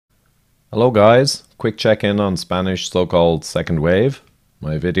Hello guys, quick check-in on Spanish so-called second wave.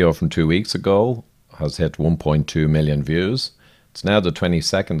 My video from 2 weeks ago has hit 1.2 million views. It's now the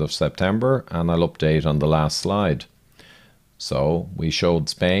 22nd of September and I'll update on the last slide. So we showed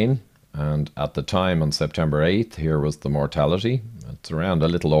Spain, and at the time on September 8th here was the mortality. It's around a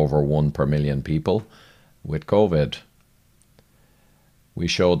little over 1 per million people with COVID. We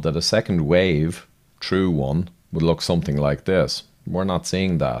showed that a second wave, true one, would look something like this. We're not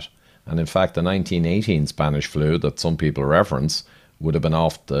seeing that. And in fact, the 1918 Spanish flu that some people reference would have been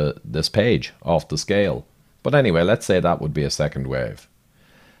off this page, off the scale. But anyway, let's say that would be a second wave.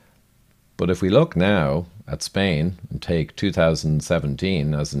 But if we look now at Spain and take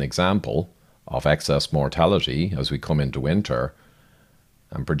 2017 as an example of excess mortality as we come into winter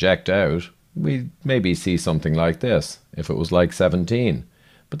and project out, we maybe see something like this if it was like 17.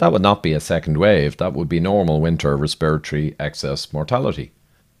 But that would not be a second wave. That would be normal winter respiratory excess mortality.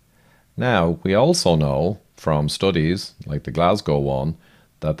 Now, we also know from studies like the Glasgow one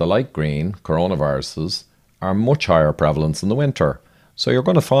that the light green coronaviruses are much higher prevalence in the winter. So you're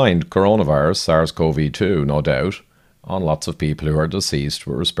going to find coronavirus, SARS-CoV-2, no doubt, on lots of people who are deceased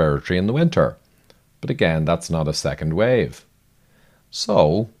with respiratory in the winter. But again, that's not a second wave.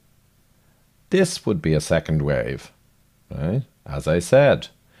 So this would be a second wave, right? As I said,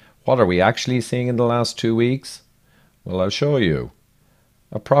 what are we actually seeing in the last 2 weeks? Well, I'll show you.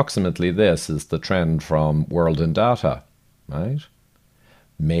 Approximately this is the trend from World in Data, right?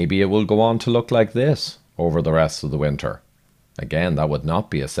 Maybe it will go on to look like this over the rest of the winter. Again, that would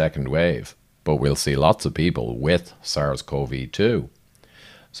not be a second wave, but we'll see lots of people with SARS-CoV-2.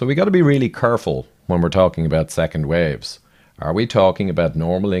 So we got to be really careful when we're talking about second waves. Are we talking about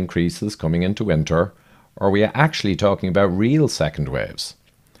normal increases coming into winter, or are we actually talking about real second waves?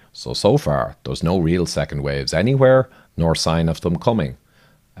 So far, there's no real second waves anywhere, nor sign of them coming.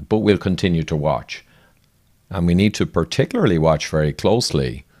 But we'll continue to watch. And we need to particularly watch very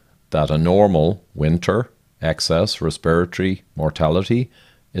closely that a normal winter excess respiratory mortality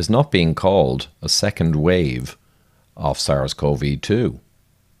is not being called a second wave of SARS-CoV-2.